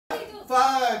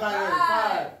5, I heard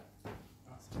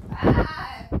 5.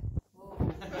 5.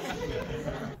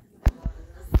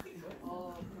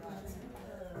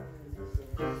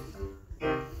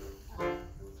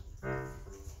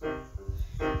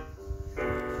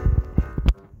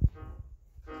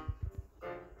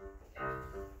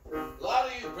 A lot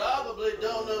of you probably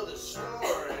don't know the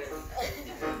story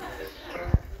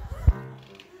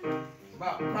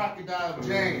about Crocodile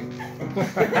James.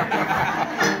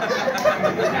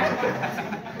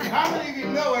 How many of you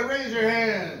know it? Raise your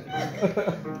hand.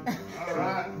 All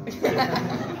right.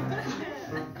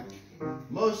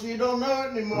 Most of you don't know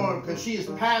it anymore because she's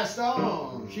passed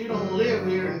on. She don't live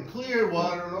here in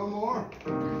Clearwater no more.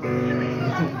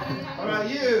 All right,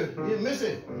 you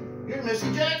Missy. You're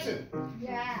Missy Jackson.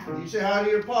 Yeah. You say hi to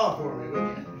your pa for me,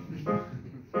 would you?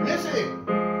 Missy,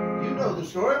 you know the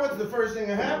story. What's the first thing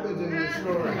that happens in the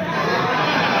story?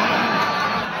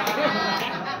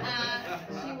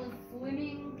 She was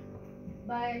swimming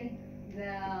by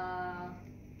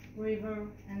the river,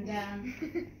 and then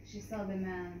she saw the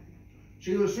man.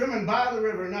 She was swimming by the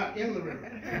river, not in the river.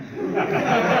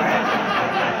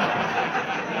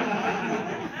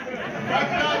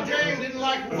 Crocodile James didn't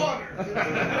like water.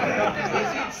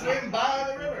 He'd swim by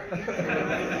the river.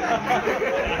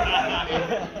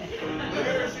 But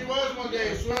here she was one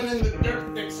day, swimming in the dirt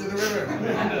next to the river.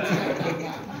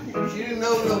 She didn't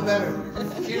know no better.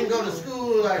 She didn't go to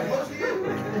school like most of you.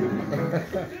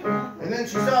 And then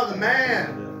she saw the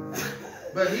man,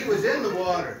 but he was in the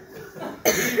water.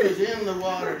 He was in the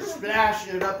water,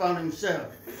 splashing it up on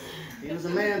himself. He was a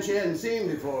man she hadn't seen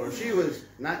before. She was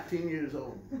 19 years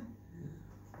old.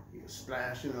 He was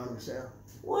splashing on himself.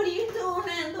 What are you doing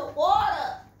in the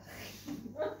water?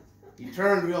 He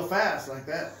turned real fast like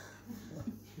that.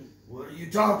 What are you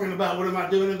talking about? What am I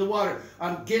doing in the water?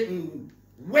 I'm getting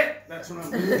wet. That's what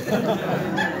I'm doing.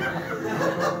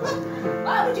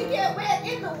 Why would you get wet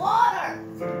in the water?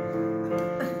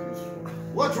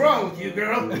 What's wrong with you,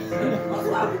 girl? What's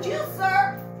wrong with you,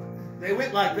 sir? They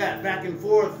went like that, back and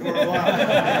forth for a while.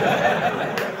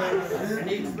 And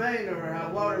he explained to her how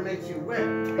water makes you wet.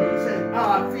 And he said,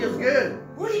 oh, it feels good.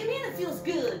 What do you mean it feels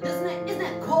good? Isn't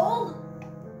that cold?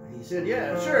 He said,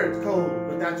 yeah, sure it's cold,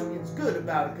 but that's what's good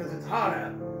about it because it's hot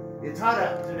out. It's hot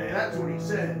out today, that's what he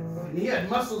said. And he had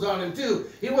muscles on him too.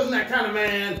 He wasn't that kind of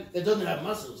man that doesn't have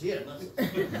muscles. He had muscles.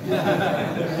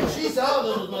 And she saw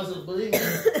those muscles, believe me.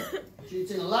 She'd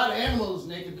seen a lot of animals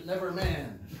naked, but never a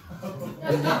man.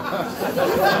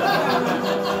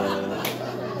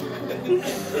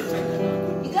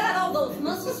 You got all those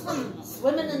muscles from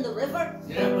swimming in the river?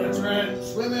 Yeah, that's right.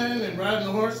 Swimming and riding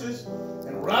the horses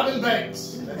and robbing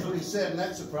banks. That's what he said, and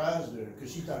that surprised her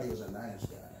because she thought he was a nice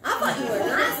guy. I thought you were a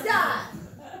nice guy.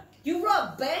 You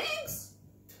rob banks?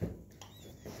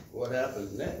 What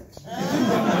happened next?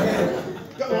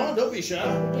 Come on, don't be shy.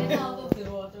 Get out of the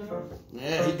water.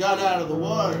 Yeah, he got out of the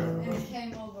water. And he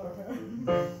came over her.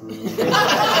 He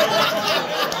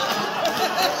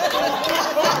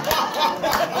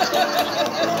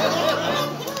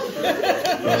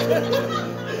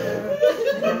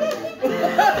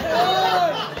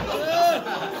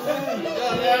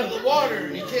got out of the water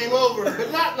and he came over, but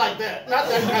not like that. Not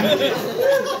that kind of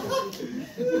thing.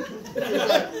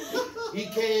 He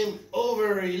came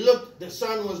over, he looked, the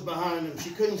sun was behind him. She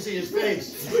couldn't see his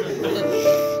face.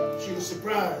 She was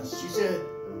surprised. She said,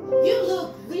 You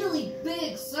look really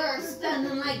big, sir,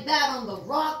 standing like that on the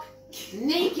rock,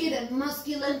 naked and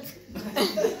musculant.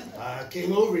 I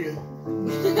came over you.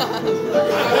 I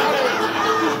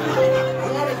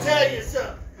want to tell you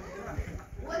something.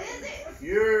 What is it?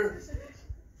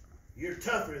 You're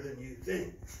tougher than you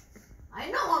think. I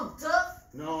know I'm tough.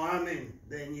 No, I mean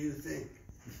than you think.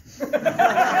 What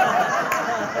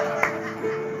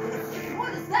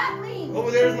does that mean?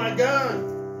 Over there's my gun.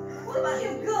 What about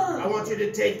your gun? I want you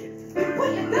to take it.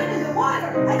 Put your gun in the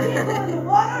water. I can't go in the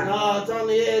water. No, it's on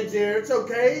the edge there. It's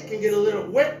okay. It can get a little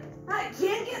wet. I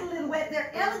can't get a little wet. There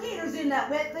are alligators in that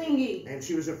wet thingy. And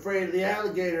she was afraid of the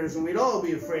alligators, and we'd all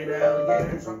be afraid of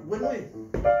alligators, wouldn't we?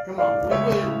 Come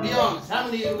on, be honest. How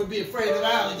many of you would be afraid of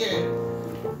alligators?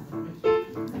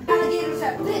 Alligators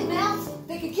have big mouths.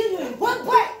 They can kill you in one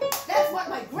bite. That's what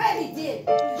my granny did.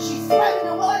 She swam in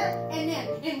the water, and then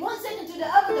in 1 second to the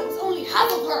other, there was only half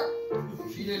of her.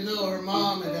 She didn't know her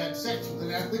mom had had sex with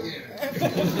an alligator.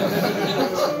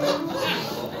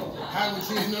 How would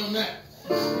she have known that?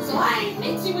 So I ain't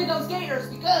mixing with those gators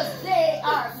because they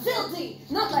are filthy,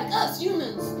 not like us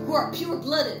humans who are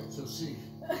pure-blooded. So she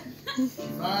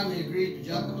finally agreed to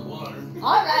jump in the water.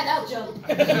 All right, I'll jump.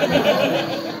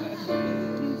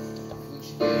 When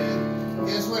she did,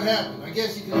 guess what happened? I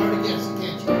guess you can already guess it,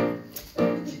 can't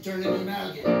you? She she turned into an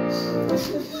alligator. No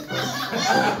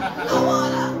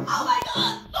water! Oh my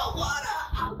God! No water!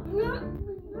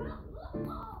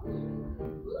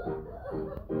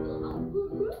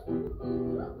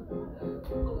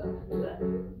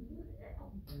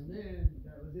 And then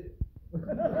that was it.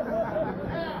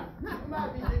 Yeah, you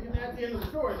might be thinking that's the end of the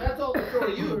story. That's all the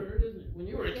story you heard, isn't it? When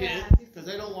you were a kid, because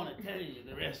they don't want to tell you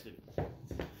the rest of it.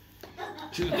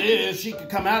 Truth is, she could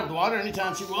come out of the water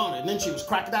anytime she wanted. And then she was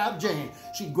Crocodile Jane.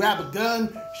 She'd grab a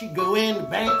gun, she'd go in the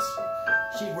banks,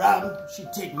 she'd rob them,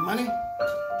 she'd take money.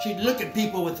 She'd look at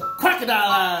people with crocodile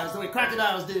eyes, the way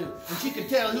crocodiles do. And she could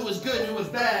tell who was good and who was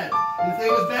bad. And if they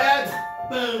was bad,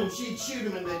 boom, she'd shoot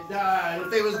them and they'd die. And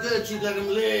if they was good, she'd let them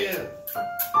live.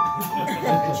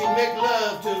 And she'd make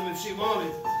love to them if she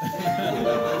wanted.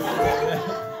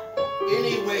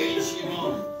 Any way she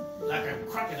wanted. Like a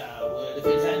crocodile would if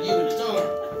it had you in its arm.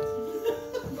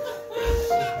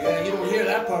 Yeah, you don't hear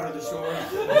that part of the story.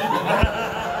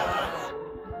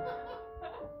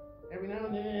 Every now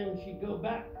and then she'd go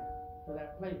back to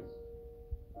that place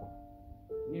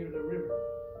near the river.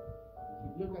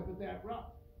 She'd look up at that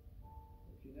rock.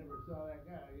 She never saw that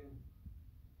guy again.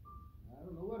 I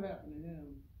don't know what happened to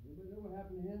him. Anybody know what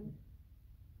happened to him?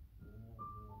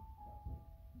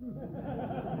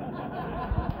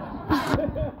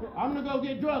 I'm gonna go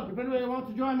get drunk. If anybody wants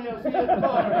to join me, I'll see you at the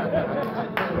bar.